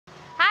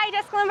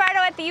Lombardo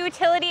at the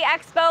Utility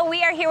Expo.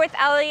 We are here with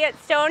Elliot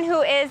Stone,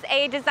 who is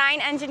a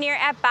design engineer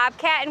at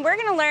Bobcat, and we're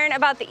going to learn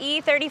about the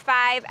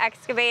E35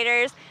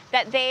 excavators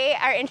that they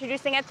are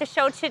introducing at the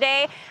show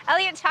today.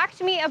 Elliot, talk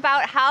to me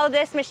about how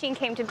this machine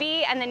came to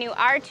be and the new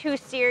R2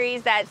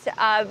 series that's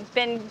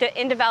been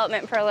in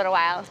development for a little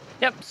while.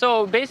 Yep,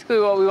 so basically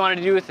what we want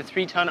to do with the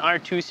 3-ton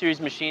R2 series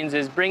machines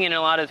is bring in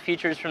a lot of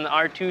features from the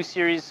R2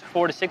 series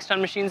 4 to 6-ton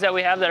machines that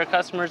we have that our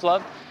customers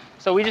love.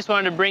 So we just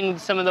wanted to bring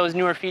some of those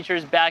newer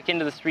features back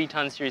into the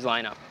 3-ton series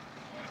lineup.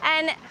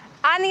 And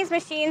on these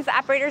machines, the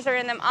operators are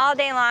in them all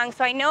day long,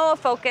 so I know a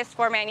focus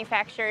for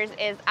manufacturers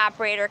is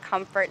operator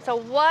comfort. So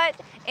what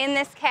in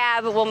this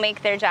cab will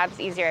make their jobs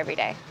easier every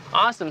day?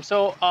 Awesome,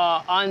 so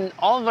on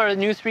all of our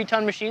new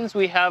 3-ton machines,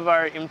 we have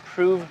our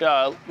improved,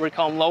 we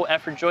call them low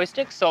effort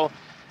joysticks. So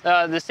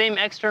the same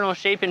external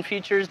shape and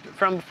features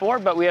from before,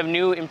 but we have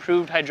new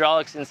improved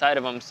hydraulics inside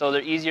of them. So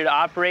they're easier to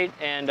operate,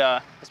 and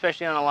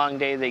especially on a long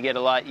day, they get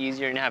a lot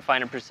easier and have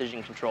finer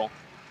precision control.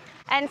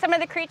 And some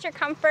of the creature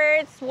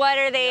comforts, what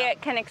are they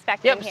can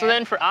expect in here? So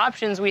then for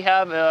options, we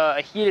have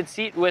a heated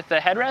seat with a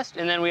headrest,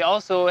 and then we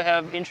also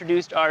have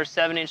introduced our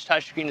 7-inch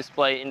touchscreen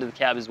display into the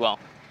cab as well.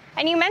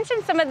 And you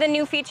mentioned some of the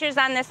new features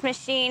on this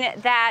machine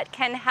that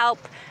can help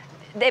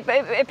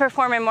it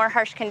perform in more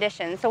harsh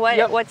conditions. So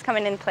what's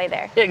coming in play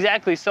there? Yeah,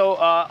 exactly. So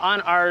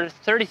on our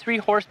 33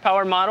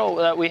 horsepower model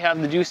that we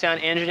have the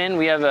Doosan engine in,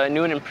 we have a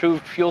new and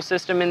improved fuel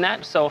system in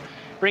that. So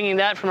bringing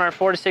that from our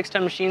 4 to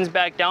 6-ton machines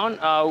back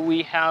down,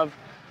 we have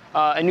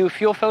a new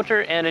fuel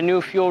filter and a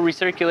new fuel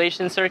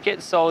recirculation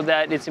circuit so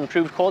that it's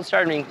improved cold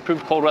start and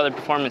improved cold weather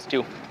performance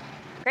too.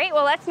 Great,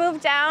 well let's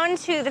move down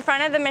to the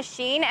front of the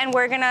machine and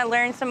we're gonna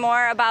learn some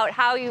more about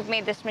how you've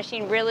made this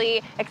machine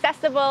really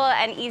accessible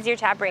and easier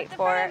to operate for. The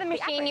front of the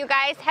machine, you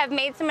guys have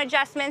made some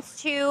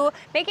adjustments to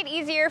make it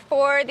easier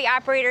for the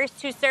operators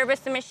to service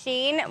the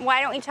machine.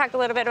 Why don't we talk a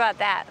little bit about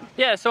that?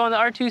 Yeah, so on the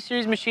R2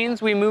 series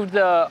machines, we moved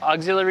the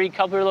auxiliary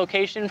coupler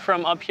location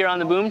from up here on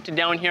the boom to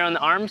down here on the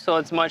arm, so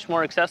it's much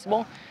more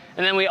accessible.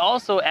 And then we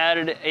also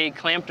added a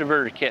clamp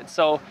diverter kit.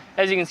 So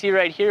as you can see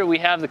right here, we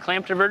have the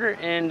clamp diverter,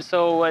 and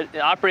so what the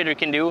operator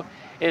can do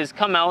is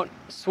come out,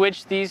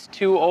 switch these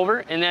two over,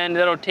 and then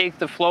that'll take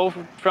the flow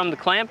from the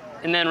clamp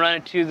and then run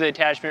it to the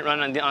attachment run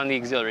on the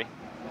auxiliary.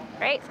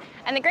 Great.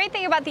 And the great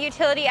thing about the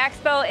Utility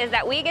Expo is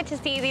that we get to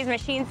see these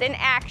machines in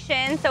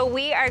action, so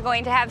we are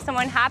going to have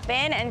someone hop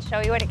in and show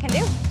you what it can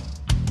do.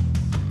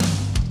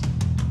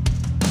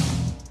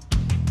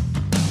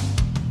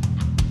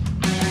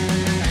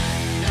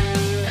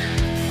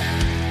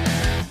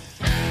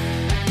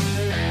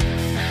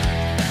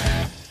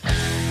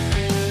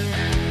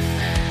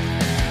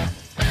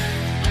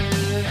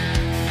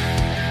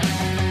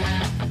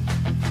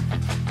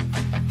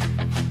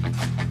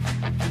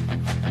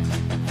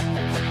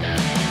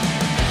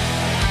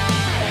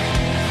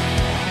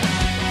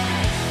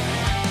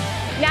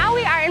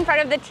 In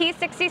front of the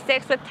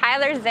T66 with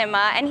Tyler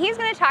Zimma, and he's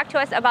going to talk to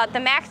us about the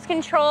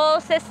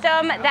Maxcontrol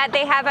system that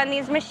they have on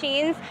these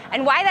machines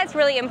and why that's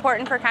really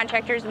important for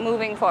contractors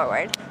moving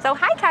forward. So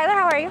hi Tyler,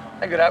 how are you?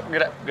 Hey, good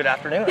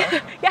afternoon.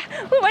 Huh? Yeah,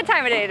 what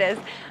time of day it is.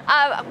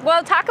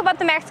 We'll talk about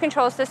the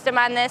Maxcontrol system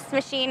on this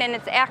machine, and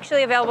it's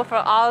actually available for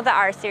all of the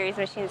R series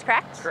machines,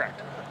 correct?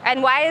 Correct.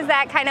 And why is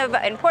that kind of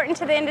important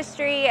to the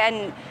industry,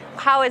 and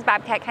how has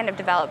Bobcat kind of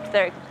developed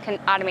their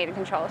automated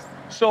controls?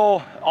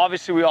 So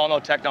obviously we all know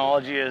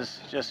technology is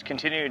just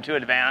continuing to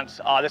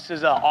advance. This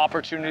is an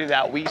opportunity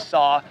that we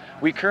saw.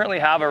 We currently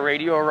have a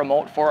radio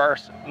remote for our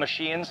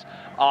machines.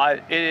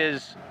 It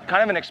is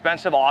kind of an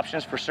expensive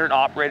option for certain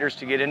operators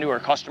to get into or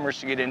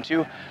customers to get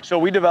into. So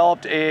we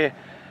developed a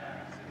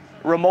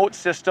remote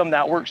system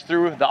that works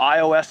through the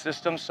iOS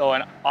system, so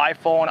an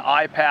iPhone,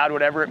 iPad,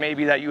 whatever it may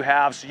be that you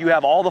have. So you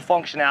have all the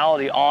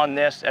functionality on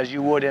this as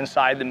you would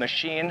inside the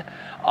machine.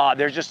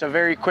 There's just a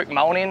very quick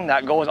mounting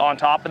that goes on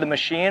top of the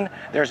machine.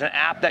 There's an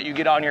app that you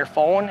get on your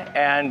phone,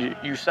 and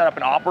you set up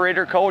an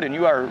operator code and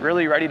you are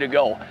really ready to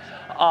go.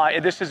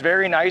 This is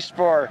very nice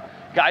for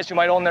guys who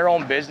might own their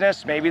own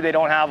business. Maybe they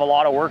don't have a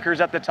lot of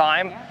workers at the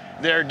time.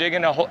 They're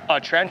digging a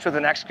trench with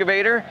an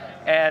excavator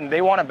and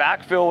they want to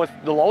backfill with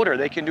the loader.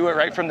 They can do it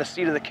right from the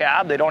seat of the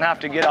cab. They don't have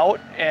to get out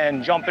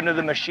and jump into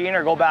the machine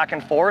or go back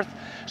and forth.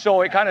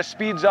 So it kind of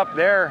speeds up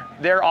their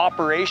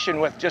operation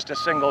with just a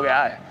single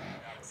guy.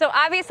 So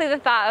obviously the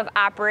thought of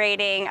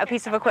operating a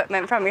piece of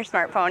equipment from your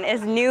smartphone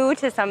is new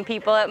to some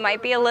people. It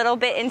might be a little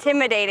bit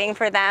intimidating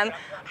for them.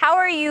 How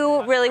are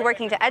you really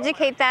working to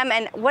educate them,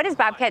 and what is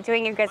Bobcat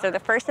doing? You guys are the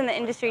first in the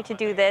industry to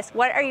do this.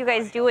 What are you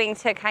guys doing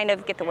to kind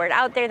of get the word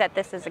out there that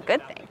this is a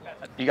good thing?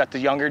 You got the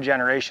younger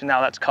generation now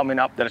that's coming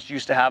up that's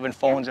used to having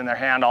phones in their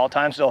hand all the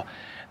time. So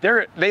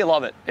they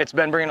love it. It's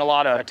been bringing a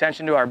lot of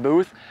attention to our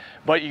booth,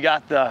 but you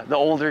got the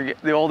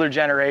older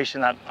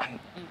generation that,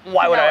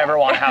 why would I ever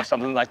want to have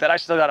something like that? I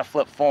still got a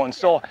flip phone.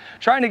 So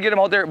trying to get them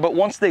out there, but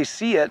once they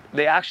see it,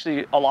 they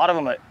actually, a lot of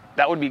them,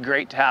 that would be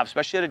great to have,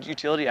 especially at a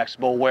Utility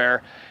Expo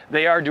where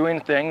they are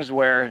doing things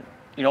where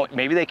you know,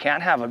 maybe they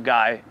can't have a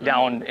guy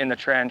down in the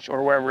trench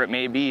or wherever it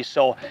may be.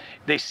 So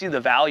they see the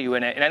value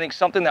in it. And I think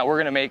something that we're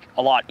going to make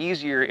a lot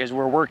easier is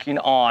we're working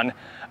on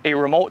a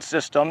remote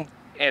system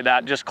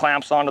that just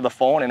clamps onto the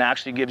phone and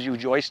actually gives you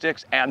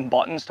joysticks and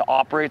buttons to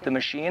operate the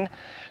machine.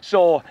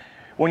 So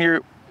when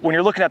you're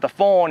looking at the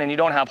phone and you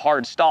don't have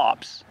hard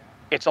stops,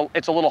 it's a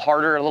little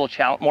harder, a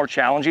little more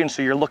challenging.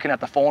 So you're looking at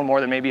the phone more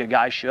than maybe a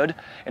guy should.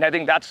 And I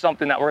think that's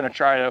something that we're going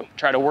to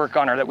try to work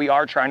on, or that we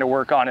are trying to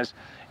work on, is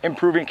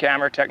improving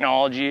camera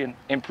technology,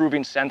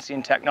 improving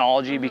sensing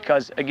technology,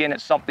 because again,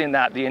 it's something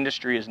that the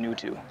industry is new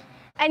to.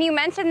 And you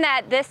mentioned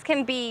that this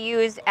can be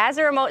used as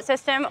a remote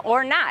system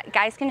or not.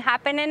 Guys can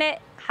hop in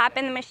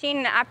the machine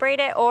and operate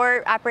it,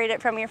 or operate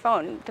it from your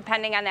phone,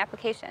 depending on the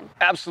application.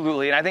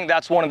 Absolutely, and I think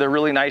that's one of the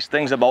really nice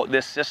things about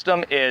this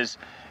system is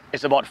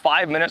it's about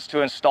 5 minutes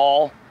to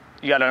install.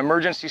 You got an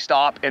emergency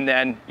stop, and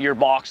then your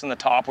box on the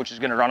top, which is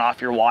going to run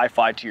off your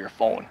Wi-Fi to your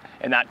phone,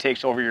 and that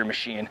takes over your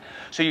machine.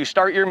 So you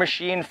start your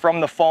machine from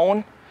the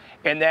phone,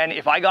 and then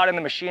if I got in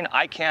the machine,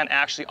 I can't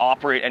actually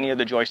operate any of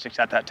the joysticks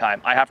at that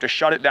time. I have to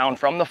shut it down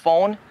from the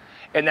phone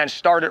and then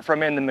start it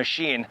from in the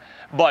machine.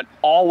 But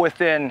all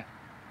within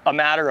a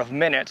matter of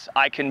minutes,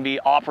 I can be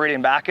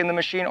operating back in the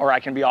machine, or I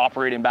can be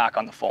operating back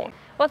on the phone.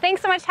 Well,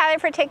 thanks so much, Tyler,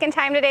 for taking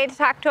time today to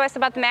talk to us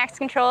about the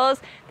Maxcontrols.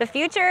 The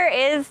future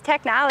is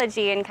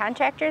technology, and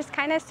contractors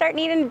kind of start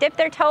needing to dip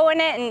their toe in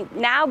it, and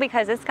now,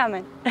 because it's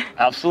coming.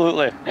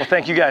 Absolutely. Well,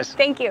 thank you guys.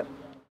 Thank you.